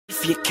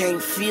If you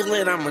can't feel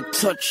it, I'ma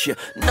touch you.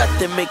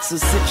 Nothing makes a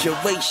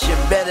situation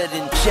better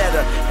than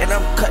cheddar. And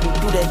I'm cutting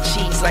through that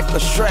cheese like a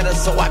shredder.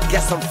 So I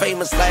guess I'm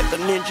famous like a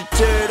Ninja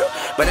Turtle.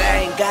 But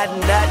I ain't got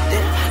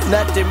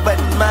nothing but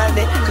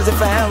money. Cause if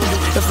I don't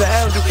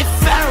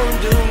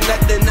do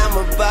nothing, I'm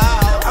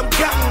about. I'm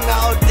counting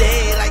all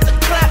day like the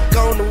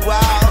clock on the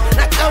wall.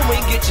 Now go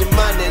and get your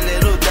money,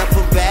 little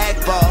duffel bag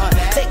boy.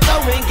 Say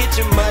go and get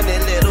your money,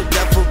 little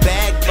duffel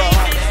bag boy.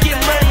 Get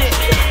money,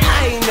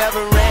 I ain't never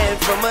ran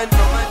from money.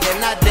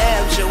 And I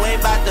damn sure ain't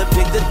about to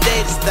pick the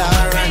day to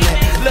start running.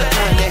 Look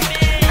honey,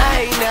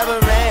 I ain't never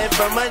ran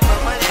from money.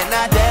 And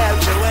I damn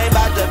sure ain't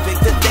about to pick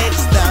the day to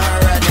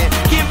start running.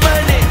 Get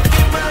money.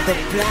 The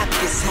block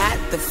is hot,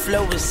 the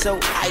flow is so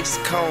ice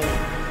cold.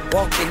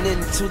 Walking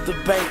into the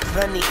bank,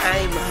 honey,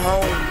 I'm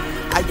home.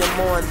 I am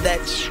on that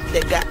shit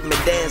that got me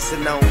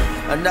dancing on.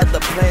 Another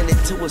planet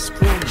to a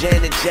screw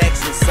Janet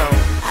Jackson song.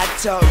 I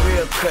talk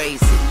real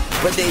crazy,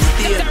 but they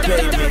still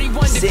pay me.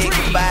 Say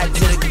goodbye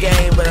to the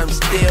game, but I'm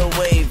still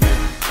waving.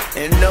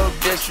 And no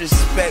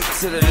disrespect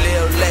to the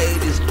little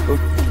ladies, but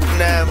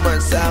 9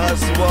 months I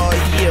hustle all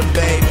year,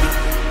 baby.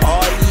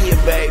 All year,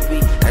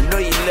 baby. I know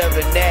you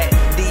loving that.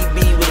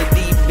 DB with a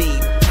DB,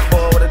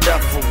 boy with a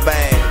duffel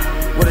bag.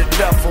 With a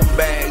duffel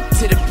bag,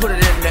 till they put it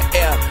in the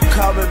air.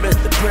 Call me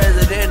Mr.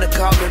 President or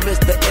call me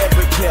Mr.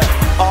 Everywhere.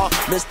 Oh,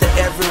 Mr.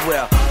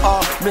 Everywhere.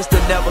 Oh, Mr.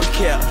 Never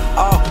Care.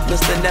 Oh,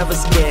 Mr. Never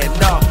Scared.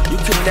 No, you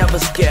can never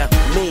scare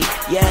me.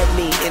 You had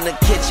me in the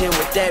kitchen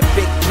with that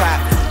big pot.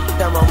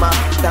 I'm on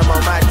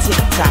my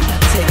TikTok.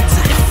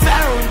 If I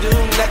don't do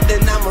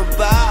nothing, I'm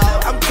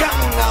about. I'm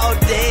counting all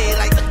day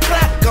like the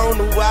clock on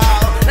the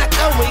wall. Now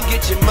go and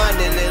get your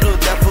money, little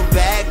duffel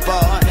bag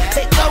boy.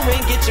 Say go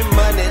and get your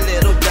money,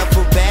 little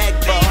duffel bag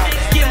boy.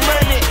 Get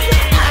money,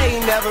 I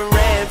ain't never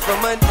ran from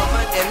money.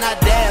 And I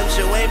damn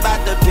sure ain't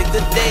about to pick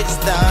the day to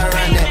start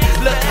running.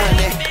 Look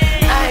honey,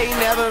 I ain't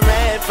never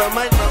ran from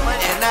money.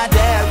 And I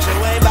damn sure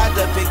ain't about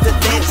to pick the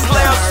day to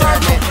start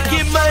running.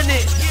 Get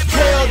money.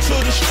 Hell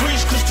to the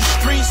streets, cause the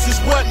streets is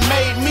what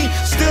made me.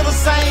 Still the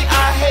same,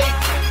 I hate,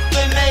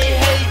 then they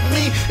hate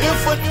me.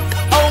 If a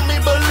owe me,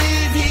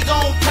 believe he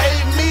gon' pay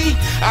me.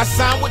 I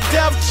signed with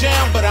Def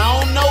Jam, but I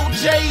don't know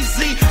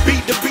Jay-Z.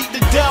 Beat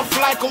the death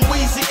like I'm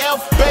Weezy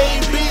F,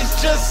 baby.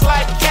 It's just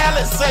like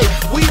Khaled say,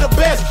 we the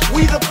best,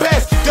 we the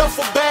best.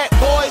 Duffle Bag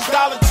Boys,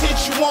 dollar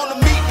tits, you wanna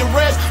meet the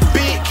rest.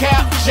 Big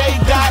Cap,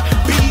 J-Dot,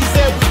 B's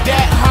that we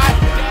that hot.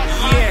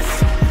 Yes,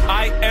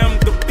 I am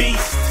the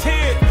beast.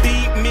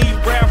 Feed me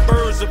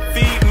rappers or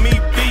feed me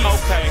beats.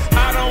 Okay.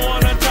 I don't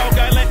wanna talk,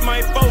 I let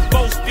my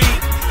Fofo speak.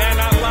 And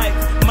I like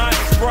my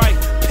Sprite,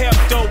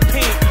 Pepto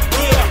Pink.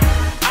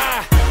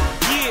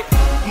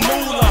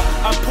 Moolah.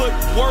 I put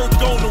work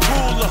on the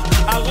ruler.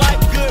 I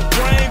like good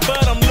brain,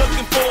 but I'm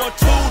looking for a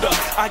tutor.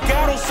 I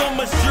got on so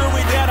much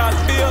jewelry that I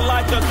feel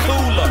like a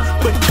cooler,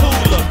 but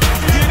cooler.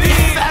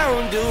 If I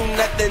don't do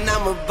nothing,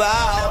 I'm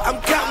about. I'm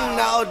counting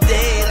all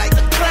day like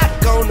the clock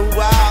on the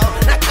wall.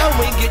 Now go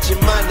and get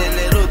your money,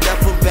 little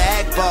duffel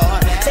bag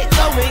boy. Say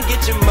go and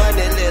get your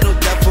money, little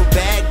duffel